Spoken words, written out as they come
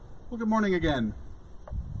Well, good morning again.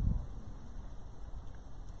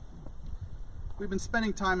 We've been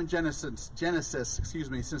spending time in Genesis,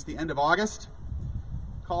 since the end of August,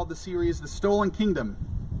 called the series The Stolen Kingdom.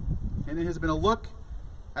 And it has been a look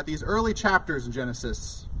at these early chapters in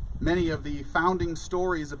Genesis, many of the founding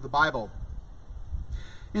stories of the Bible.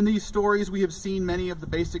 In these stories, we have seen many of the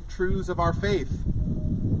basic truths of our faith.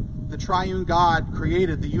 The triune God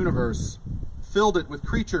created the universe, filled it with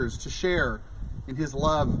creatures to share in his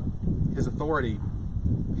love, his authority.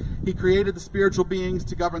 He created the spiritual beings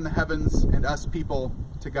to govern the heavens and us people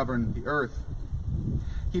to govern the earth.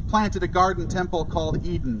 He planted a garden temple called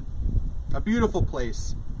Eden, a beautiful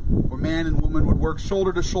place where man and woman would work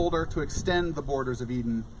shoulder to shoulder to extend the borders of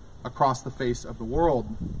Eden across the face of the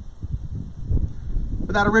world.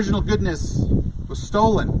 But that original goodness was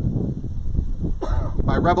stolen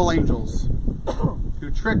by rebel angels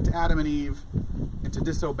who tricked Adam and Eve into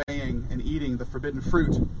disobeying and eating the forbidden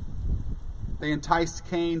fruit. They enticed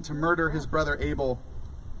Cain to murder his brother Abel.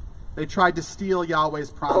 They tried to steal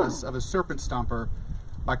Yahweh's promise of a serpent stomper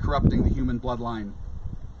by corrupting the human bloodline.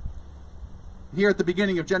 Here at the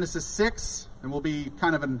beginning of Genesis 6, and we'll be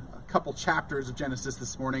kind of in a couple chapters of Genesis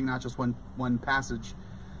this morning, not just one passage,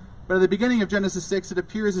 but at the beginning of Genesis 6, it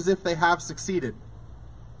appears as if they have succeeded.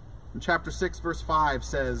 In chapter 6, verse 5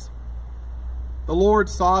 says, "The Lord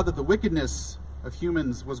saw that the wickedness of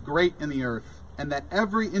humans was great in the earth, and that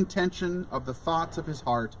every intention of the thoughts of his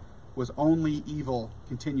heart was only evil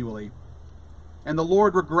continually. And the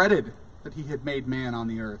Lord regretted that he had made man on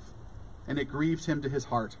the earth, and it grieved him to his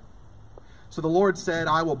heart. So the Lord said,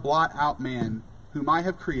 I will blot out man, whom I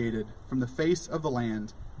have created, from the face of the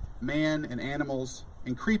land, man and animals,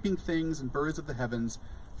 and creeping things and birds of the heavens,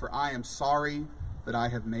 for I am sorry that I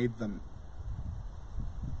have made them."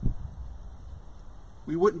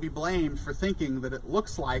 We wouldn't be blamed for thinking that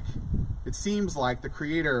it seems like the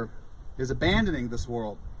Creator is abandoning this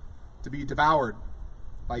world to be devoured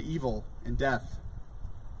by evil and death.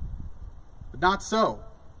 But not so,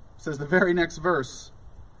 says the very next verse.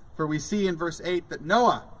 For we see in verse 8 that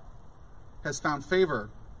Noah has found favor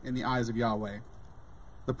in the eyes of Yahweh.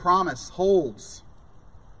 The promise holds.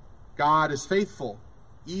 God is faithful,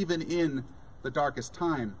 even in the darkest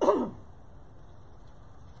time.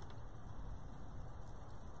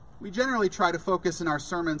 We generally try to focus in our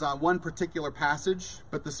sermons on one particular passage,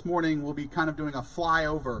 but this morning we'll be kind of doing a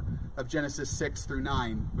flyover of Genesis 6 through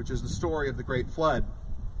 9, which is the story of the Great Flood.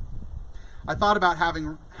 I thought about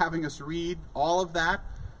having us read all of that,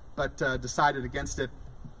 but decided against it,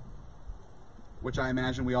 which I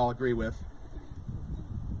imagine we all agree with.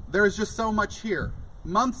 There is just so much here.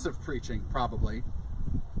 Months of preaching, probably.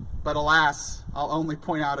 But alas, I'll only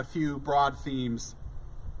point out a few broad themes.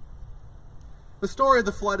 The story of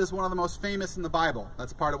the flood is one of the most famous in the Bible.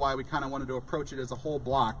 That's part of why we kind of wanted to approach it as a whole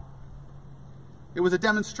block. It was a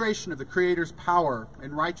demonstration of the Creator's power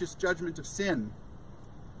and righteous judgment of sin.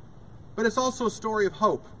 But it's also a story of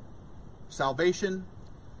hope, salvation,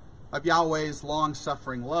 of Yahweh's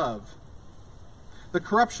long-suffering love. The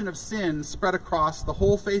corruption of sin spread across the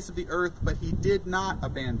whole face of the earth, but he did not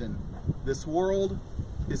abandon this world,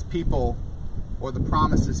 his people, or the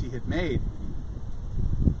promises he had made.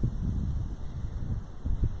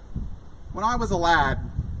 When I was a lad,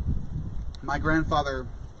 my grandfather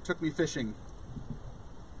took me fishing.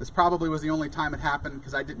 This probably was the only time it happened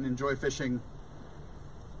because I didn't enjoy fishing,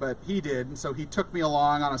 but he did, and so he took me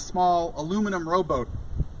along on a small aluminum rowboat.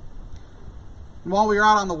 And while we were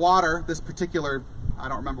out on the water, I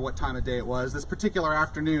don't remember what time of day it was, this particular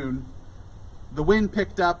afternoon, the wind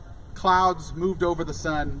picked up, clouds moved over the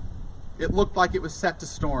sun. It looked like it was set to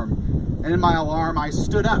storm. And in my alarm, I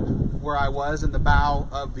stood up where I was in the bow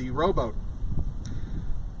of the rowboat.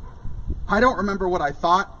 I don't remember what I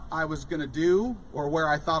thought I was going to do or where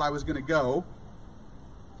I thought I was going to go,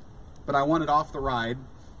 but I wanted off the ride.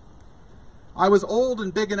 I was old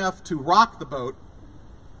and big enough to rock the boat,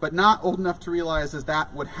 but not old enough to realize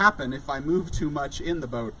that would happen if I moved too much in the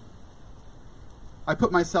boat. I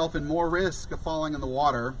put myself in more risk of falling in the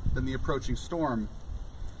water than the approaching storm.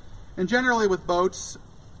 And generally with boats,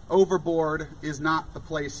 overboard is not the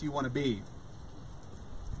place you want to be.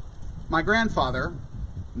 My grandfather,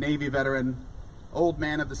 Navy veteran, old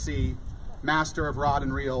man of the sea, master of rod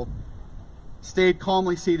and reel, stayed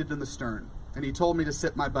calmly seated in the stern, and he told me to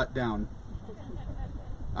sit my butt down.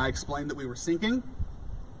 I explained that we were sinking.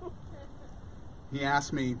 He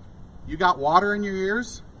asked me, "You got water in your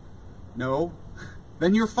ears?" "No."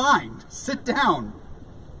 "Then you're fine. Sit down."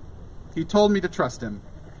 He told me to trust him.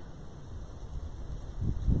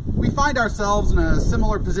 We find ourselves in a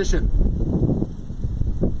similar position.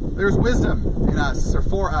 There's wisdom in us, or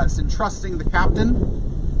for us, in trusting the captain,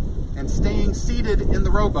 and staying seated in the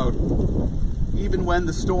rowboat, even when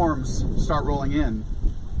the storms start rolling in.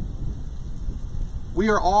 We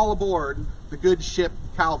are all aboard the good ship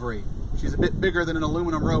Calvary. She's a bit bigger than an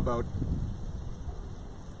aluminum rowboat.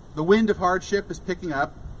 The wind of hardship is picking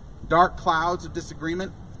up. Dark clouds of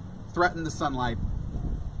disagreement threaten the sunlight.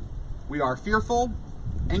 We are fearful,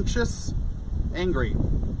 anxious, angry.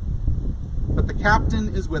 But the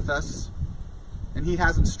captain is with us, and he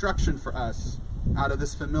has instruction for us out of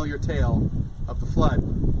this familiar tale of the flood.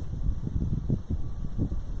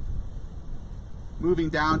 Moving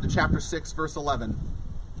down to chapter 6, verse 11.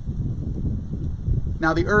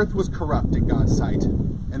 Now the earth was corrupt in God's sight,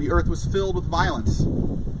 and the earth was filled with violence.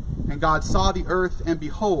 And God saw the earth, and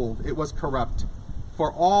behold, it was corrupt,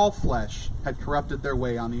 for all flesh had corrupted their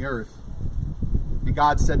way on the earth. And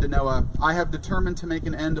God said to Noah, I have determined to make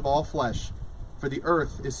an end of all flesh, for the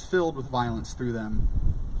earth is filled with violence through them.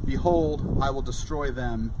 Behold, I will destroy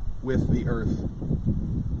them with the earth.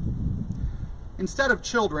 Instead of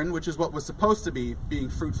children, which is what was supposed to be being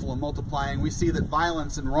fruitful and multiplying, we see that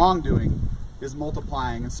violence and wrongdoing is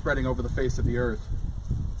multiplying and spreading over the face of the earth.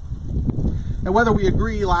 And whether we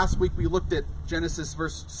agree, last week we looked at Genesis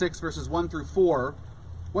 6, verses 1 through 4,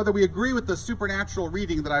 whether we agree with the supernatural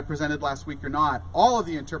reading that I presented last week or not, all of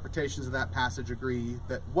the interpretations of that passage agree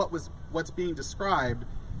that what's being described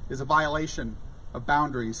is a violation of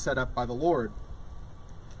boundaries set up by the Lord.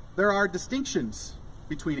 There are distinctions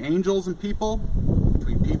between angels and people,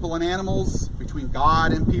 between people and animals, between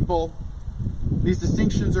God and people. These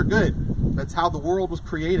distinctions are good. That's how the world was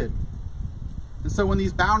created. And so when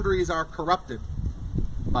these boundaries are corrupted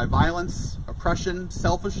by violence, oppression,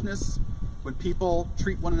 selfishness, when people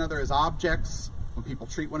treat one another as objects, when people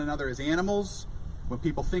treat one another as animals, when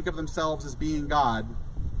people think of themselves as being God,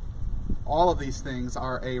 all of these things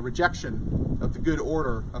are a rejection of the good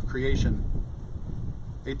order of creation.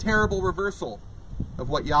 A terrible reversal of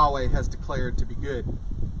what Yahweh has declared to be good.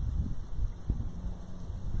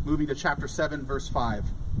 Moving to chapter 7, verse 5.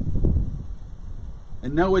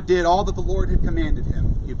 And Noah did all that the Lord had commanded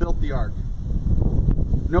him. He built the ark.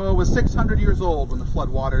 Noah was 600 years old when the flood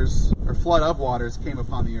of waters came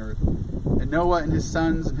upon the earth. And Noah and his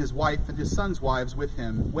sons and his wife and his sons' wives with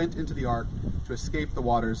him went into the ark to escape the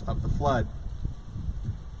waters of the flood.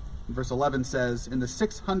 And verse 11 says, In the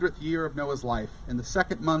 600th year of Noah's life, in the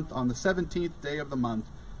 2nd month, on the 17th day of the month,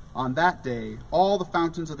 on that day, all the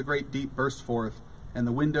fountains of the great deep burst forth, and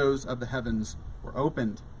the windows of the heavens were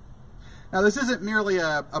opened. Now, this isn't merely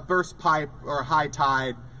a burst pipe or a high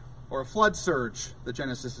tide or a flood surge that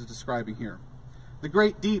Genesis is describing here. The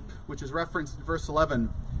great deep, which is referenced in verse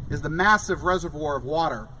 11, is the massive reservoir of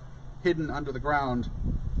water hidden under the ground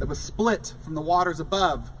that was split from the waters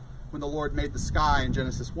above when the Lord made the sky in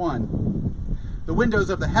Genesis 1. The windows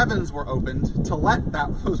of the heavens were opened to let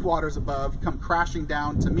those waters above come crashing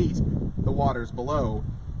down to meet the waters below.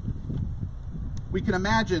 We can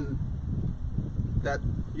imagine that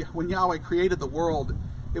when Yahweh created the world,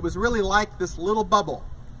 it was really like this little bubble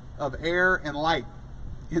of air and light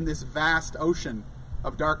in this vast ocean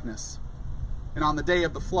of darkness. And on the day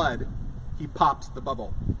of the flood, he popped the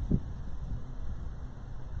bubble.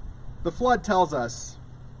 The flood tells us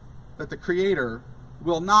that the Creator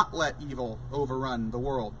will not let evil overrun the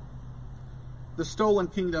world. The stolen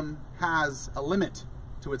kingdom has a limit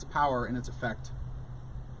to its power and its effect.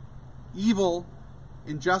 Evil,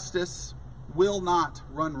 injustice, will not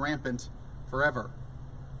run rampant forever.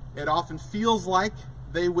 It often feels like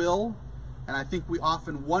they will, and I think we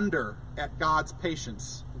often wonder at God's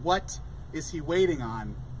patience. What is he waiting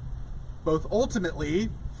on? Both ultimately,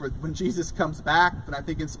 for when Jesus comes back, but I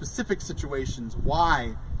think in specific situations,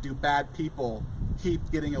 why do bad people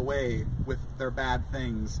keep getting away with their bad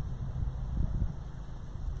things?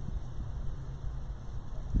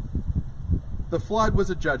 The flood was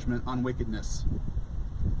a judgment on wickedness,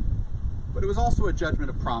 but it was also a judgment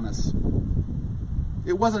of promise.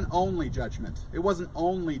 It wasn't only judgment. It wasn't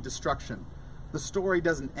only destruction. The story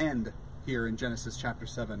doesn't end here in Genesis chapter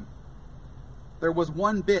 7. There was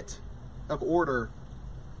one bit of order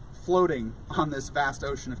floating on this vast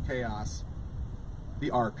ocean of chaos, the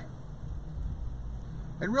ark.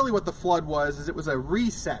 And really what the flood was is it was a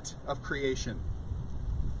reset of creation.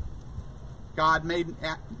 God made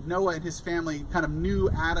Noah and his family kind of new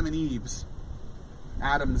Adams and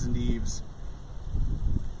Eves.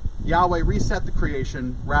 Yahweh reset the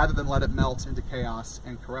creation rather than let it melt into chaos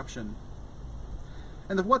and corruption.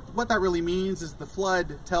 And what that really means is the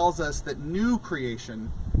flood tells us that new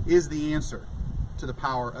creation is the answer to the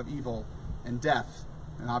power of evil and death.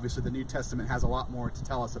 And obviously the New Testament has a lot more to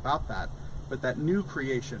tell us about that. But that new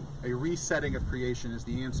creation, a resetting of creation, is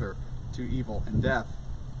the answer to evil and death.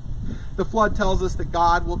 The flood tells us that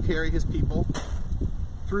God will carry his people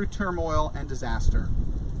through turmoil and disaster.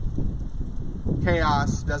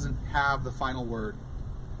 Chaos doesn't have the final word.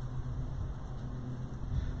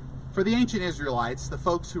 For the ancient Israelites, the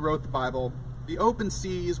folks who wrote the Bible, the open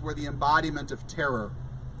seas were the embodiment of terror.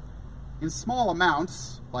 In small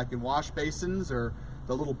amounts, like in wash basins or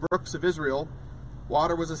the little brooks of Israel,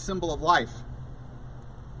 water was a symbol of life.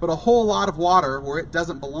 But a whole lot of water where it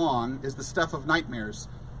doesn't belong is the stuff of nightmares,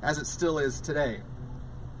 as it still is today.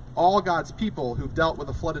 All God's people who've dealt with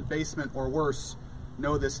a flooded basement or worse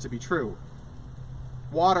know this to be true.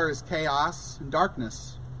 Water is chaos and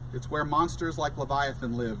darkness. It's where monsters like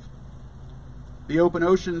Leviathan live. The open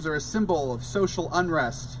oceans are a symbol of social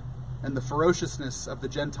unrest and the ferociousness of the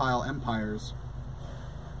Gentile empires.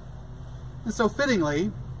 And so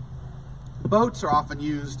fittingly, boats are often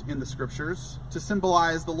used in the scriptures to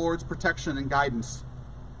symbolize the Lord's protection and guidance.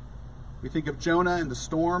 We think of Jonah in the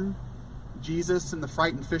storm, Jesus and the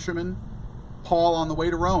frightened fishermen, Paul on the way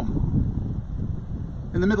to Rome.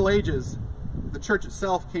 In the Middle Ages, the church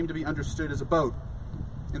itself came to be understood as a boat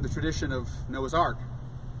in the tradition of Noah's Ark.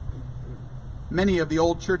 Many of the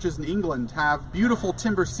old churches in England have beautiful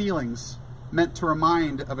timber ceilings meant to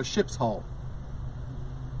remind of a ship's hull.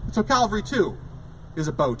 So Calvary, too, is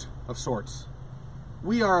a boat of sorts.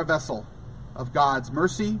 We are a vessel of God's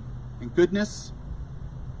mercy and goodness,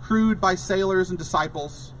 crewed by sailors and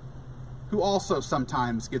disciples who also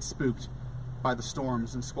sometimes get spooked by the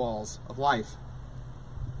storms and squalls of life.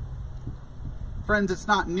 Friends, it's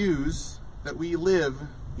not news that we live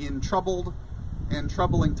in troubled and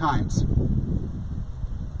troubling times.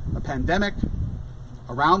 A pandemic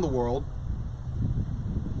around the world,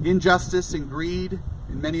 injustice and greed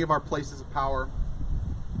in many of our places of power.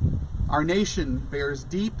 Our nation bears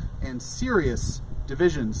deep and serious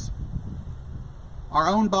divisions. Our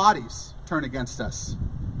own bodies turn against us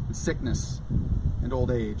in sickness and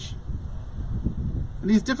old age. And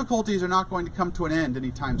these difficulties are not going to come to an end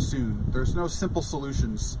anytime soon. There's no simple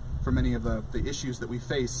solutions for many of the issues that we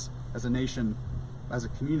face as a nation, as a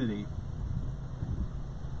community.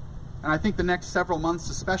 And I think the next several months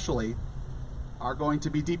especially are going to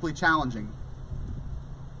be deeply challenging.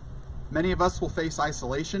 Many of us will face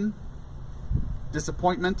isolation,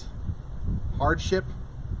 disappointment, hardship,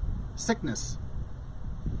 sickness.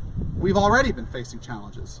 We've already been facing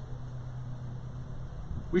challenges.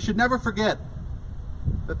 We should never forget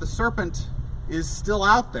that the serpent is still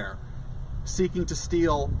out there, seeking to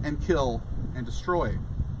steal and kill and destroy.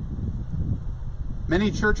 Many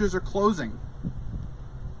churches are closing.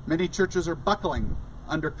 Many churches are buckling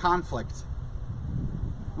under conflict.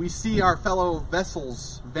 We see our fellow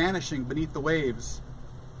vessels vanishing beneath the waves.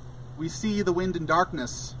 We see the wind and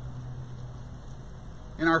darkness.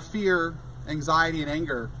 In our fear, anxiety, and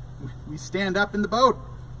anger, we stand up in the boat.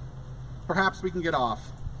 Perhaps we can get off.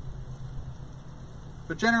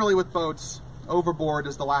 But generally with boats, overboard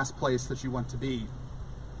is the last place that you want to be.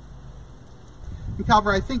 And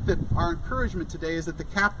Calvary, I think that our encouragement today is that the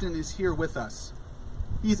captain is here with us.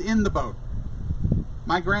 He's in the boat.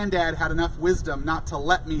 My granddad had enough wisdom not to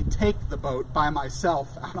let me take the boat by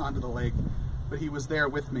myself out onto the lake, but he was there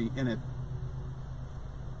with me in it.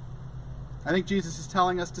 I think Jesus is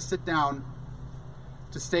telling us to sit down,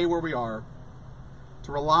 to stay where we are,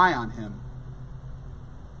 to rely on him.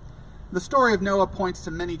 The story of Noah points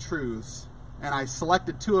to many truths, and I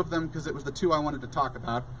selected two of them because it was the two I wanted to talk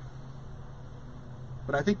about.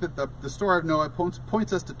 But I think that the story of Noah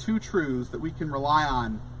points us to two truths that we can rely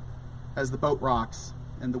on as the boat rocks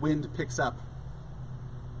and the wind picks up.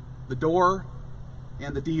 The door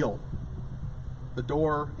and the deal. The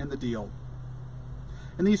door and the deal.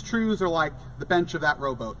 And these truths are like the bench of that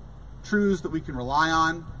rowboat. Truths that we can rely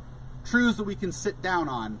on. Truths that we can sit down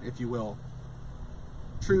on, if you will.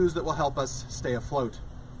 Truths that will help us stay afloat.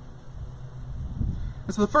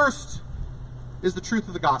 And so the first is the truth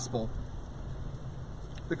of the gospel.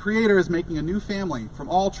 The Creator is making a new family from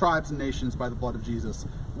all tribes and nations by the blood of Jesus.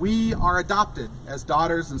 We are adopted as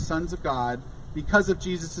daughters and sons of God because of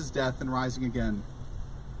Jesus' death and rising again.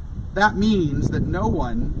 That means that no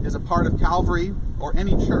one is a part of Calvary or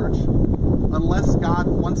any church unless God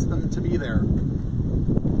wants them to be there.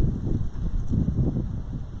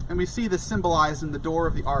 And we see this symbolized in the door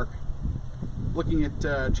of the ark. Looking at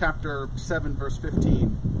chapter 7, verse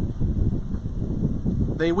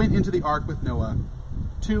 15. They went into the ark with Noah,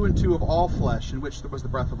 2 and 2 of all flesh, in which there was the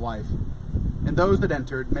breath of life. And those that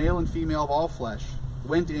entered, male and female of all flesh,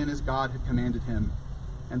 went in as God had commanded him,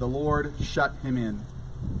 and the Lord shut him in.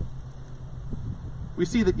 We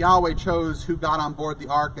see that Yahweh chose who got on board the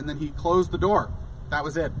ark, and then he closed the door. That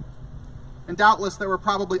was it. And doubtless there were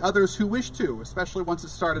probably others who wished to, especially once it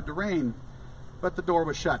started to rain. But the door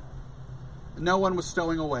was shut. No one was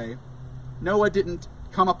stowing away. Noah didn't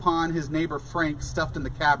come upon his neighbor Frank stuffed in the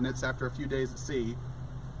cabinets after a few days at sea.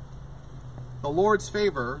 The Lord's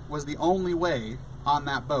favor was the only way on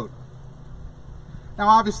that boat. Now,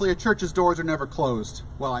 obviously, a church's doors are never closed.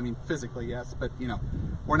 Well, I mean, physically, yes, but,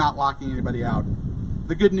 we're not locking anybody out.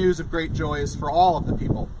 The good news of great joy is for all of the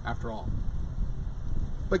people, after all.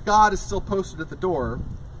 But God is still posted at the door,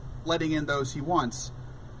 letting in those he wants.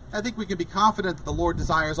 I think we can be confident that the Lord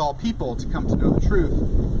desires all people to come to know the truth.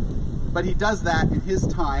 But he does that in his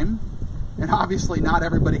time, and obviously not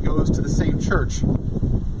everybody goes to the same church.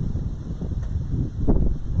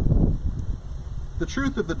 The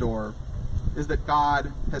truth of the door is that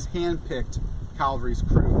God has handpicked Calvary's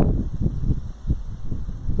crew.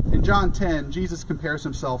 In John 10, Jesus compares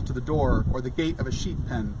himself to the door or the gate of a sheep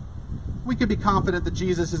pen. We can be confident that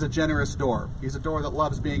Jesus is a generous door. He's a door that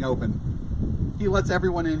loves being open. He lets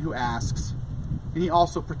everyone in who asks, and he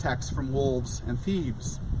also protects from wolves and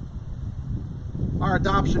thieves. Our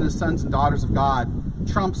adoption as sons and daughters of God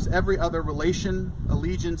trumps every other relation,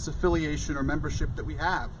 allegiance, affiliation, or membership that we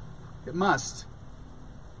have. It must.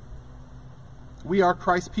 We are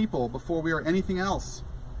Christ's people before we are anything else.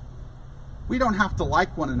 We don't have to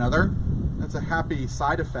like one another. That's a happy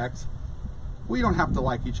side effect. We don't have to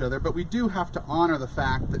like each other, but we do have to honor the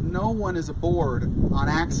fact that no one is aboard on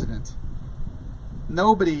accident.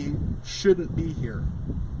 Nobody shouldn't be here.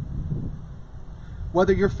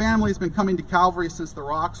 Whether your family's been coming to Calvary since the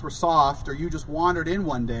rocks were soft or you just wandered in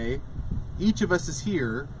one day, each of us is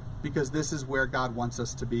here because this is where God wants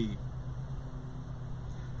us to be.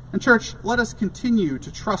 And church, let us continue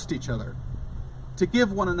to trust each other, to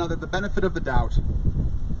give one another the benefit of the doubt.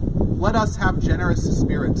 Let us have generous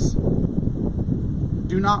spirits.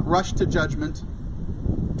 Do not rush to judgment.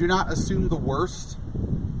 Do not assume the worst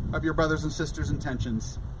of your brothers and sisters'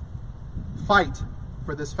 intentions. Fight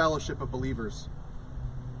for this fellowship of believers.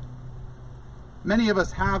 Many of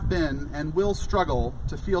us have been and will struggle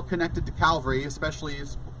to feel connected to Calvary, especially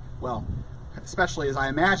as I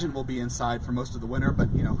imagine we'll be inside for most of the winter, but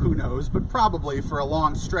who knows, but probably for a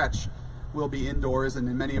long stretch we'll be indoors, and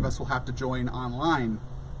then many of us will have to join online.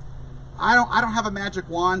 I don't have a magic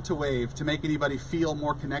wand to wave to make anybody feel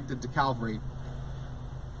more connected to Calvary.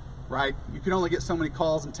 Right? You can only get so many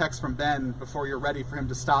calls and texts from Ben before you're ready for him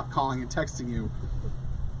to stop calling and texting you.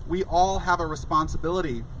 We all have a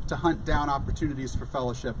responsibility to hunt down opportunities for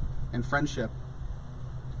fellowship and friendship.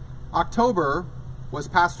 October was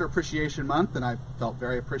Pastor Appreciation Month, and I felt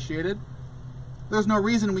very appreciated. There's no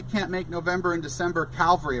reason we can't make November and December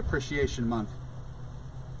Calvary Appreciation Month.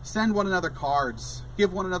 Send one another cards,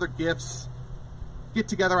 give one another gifts, get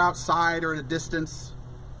together outside or at a distance,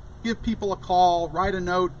 give people a call, write a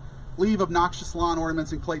note, leave obnoxious lawn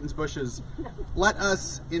ornaments in Clayton's bushes. Let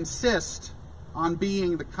us insist on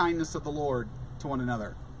being the kindness of the Lord to one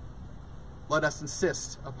another. Let us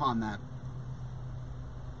insist upon that.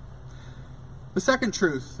 The second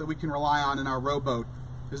truth that we can rely on in our rowboat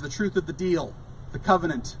is the truth of the deal, the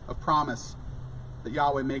covenant of promise that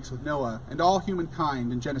Yahweh makes with Noah and all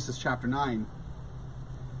humankind in Genesis chapter 9.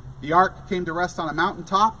 The ark came to rest on a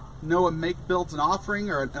mountaintop. Noah builds an offering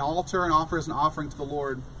or an altar and offers an offering to the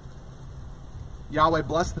Lord. Yahweh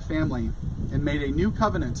blessed the family and made a new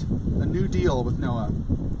covenant, a new deal with Noah.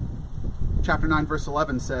 Chapter 9 verse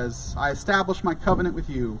 11 says, I establish my covenant with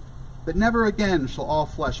you, that never again shall all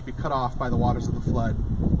flesh be cut off by the waters of the flood,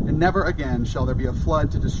 and never again shall there be a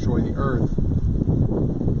flood to destroy the earth.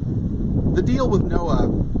 The deal with Noah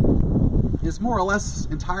is more or less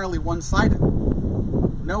entirely one-sided.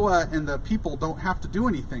 Noah and the people don't have to do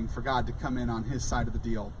anything for God to come in on his side of the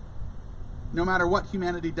deal. No matter what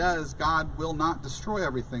humanity does, God will not destroy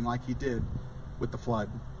everything like he did with the flood.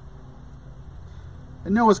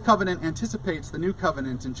 And Noah's covenant anticipates the new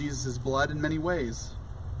covenant in Jesus' blood in many ways.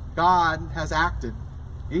 God has acted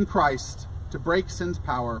in Christ to break sin's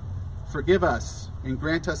power, forgive us, and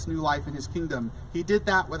grant us new life in his kingdom. He did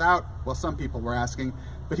that without, some people were asking,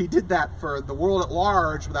 but he did that for the world at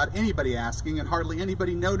large without anybody asking, and hardly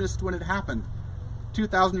anybody noticed when it happened.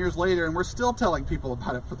 2,000 years later, and we're still telling people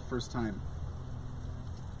about it for the first time.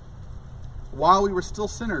 While we were still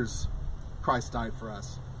sinners, Christ died for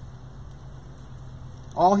us.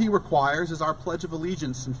 All he requires is our pledge of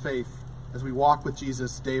allegiance and faith as we walk with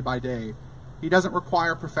Jesus day by day. He doesn't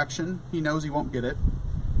require perfection. He knows he won't get it.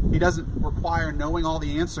 He doesn't require knowing all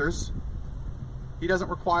the answers. He doesn't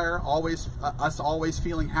require us always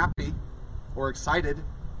feeling happy or excited.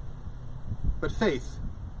 But faith,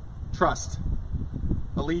 trust,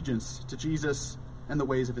 allegiance to Jesus and the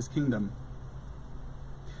ways of his kingdom.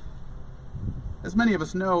 As many of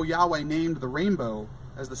us know, Yahweh named the rainbow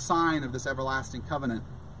as the sign of this everlasting covenant.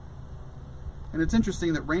 And it's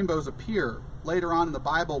interesting that rainbows appear later on in the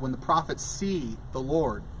Bible when the prophets see the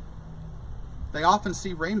Lord. They often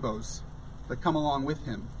see rainbows that come along with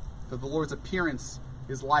him, that the Lord's appearance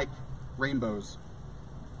is like rainbows.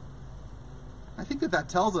 I think that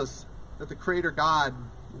tells us that the Creator God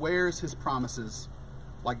wears his promises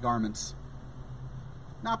like garments.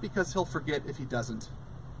 Not because he'll forget if he doesn't,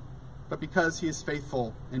 but because he is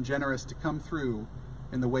faithful and generous to come through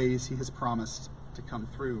in the ways he has promised to come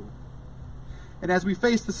through. And as we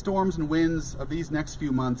face the storms and winds of these next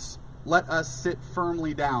few months, let us sit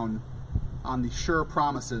firmly down on the sure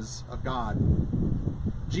promises of God.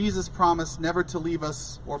 Jesus promised never to leave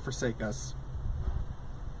us or forsake us.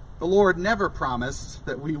 The Lord never promised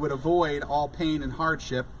that we would avoid all pain and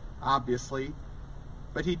hardship, obviously,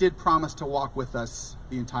 but he did promise to walk with us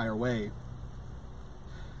the entire way.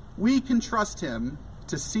 We can trust him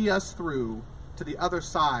to see us through to the other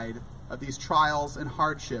side of these trials and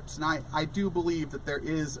hardships. And I do believe that there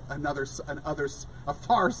is a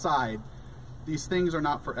far side. These things are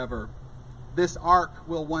not forever. This ark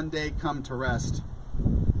will one day come to rest.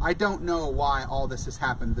 I don't know why all this has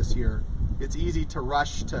happened this year. It's easy to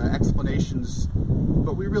rush to explanations,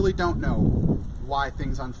 but we really don't know why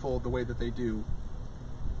things unfold the way that they do.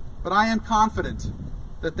 But I am confident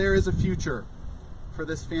that there is a future for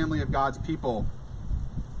this family of God's people.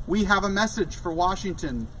 We have a message for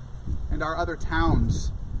Washington and our other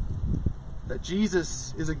towns, that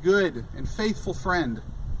Jesus is a good and faithful friend,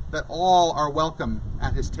 that all are welcome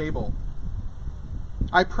at his table.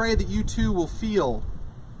 I pray that you too will feel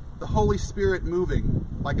the Holy Spirit moving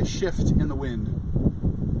like a shift in the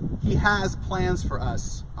wind. He has plans for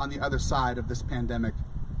us on the other side of this pandemic.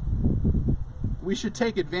 We should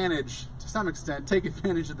take advantage, to some extent, take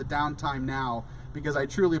advantage of the downtime now, because I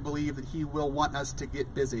truly believe that he will want us to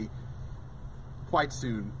get busy quite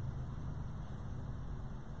soon.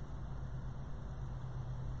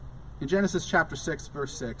 In Genesis chapter 6,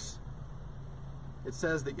 verse 6, it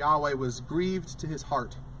says that Yahweh was grieved to his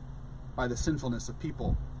heart by the sinfulness of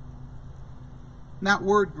people. And that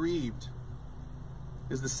word grieved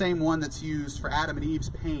is the same one that's used for Adam and Eve's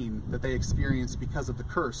pain that they experienced because of the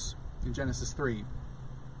curse in Genesis 3.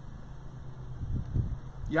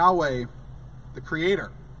 Yahweh, the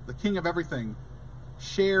Creator, the King of everything,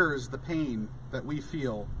 shares the pain that we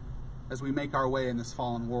feel as we make our way in this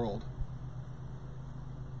fallen world.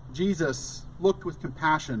 Jesus looked with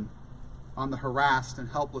compassion on the harassed and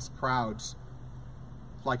helpless crowds,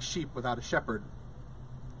 like sheep without a shepherd.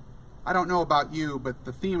 I don't know about you, but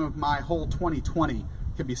the theme of my whole 2020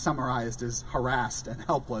 can be summarized as harassed and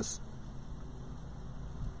helpless.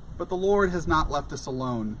 But the Lord has not left us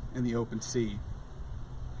alone in the open sea.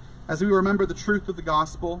 As we remember the truth of the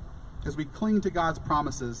gospel, as we cling to God's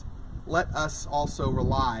promises, let us also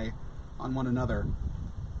rely on one another.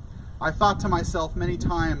 I thought to myself many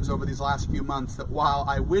times over these last few months that while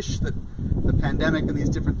I wish that the pandemic and these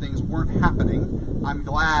different things weren't happening, I'm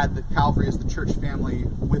glad that Calvary is the church family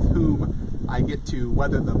with whom I get to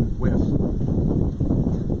weather them with.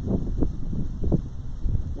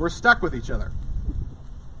 We're stuck with each other.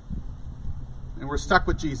 And we're stuck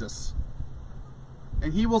with Jesus.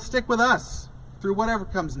 And he will stick with us through whatever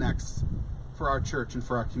comes next for our church and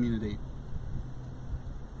for our community.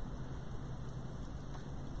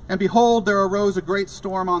 And behold, there arose a great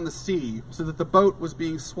storm on the sea, so that the boat was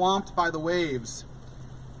being swamped by the waves.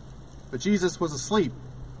 But Jesus was asleep.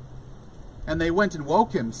 And they went and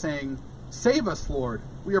woke him, saying, "Save us, Lord,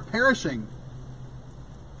 we are perishing."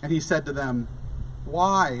 And he said to them,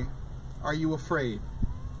 "Why are you afraid,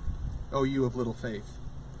 O you of little faith?"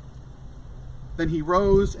 Then he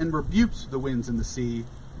rose and rebuked the winds and the sea,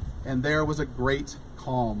 and there was a great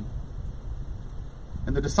calm.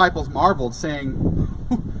 And the disciples marveled, saying,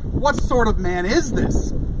 "What sort of man is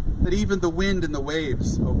this, that even the wind and the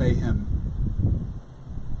waves obey him?"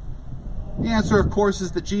 The answer, of course,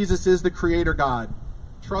 is that Jesus is the Creator God,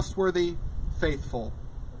 trustworthy, faithful,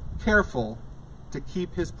 careful to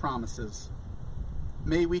keep his promises.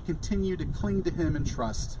 May we continue to cling to him and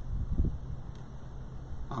trust.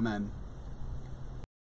 Amen.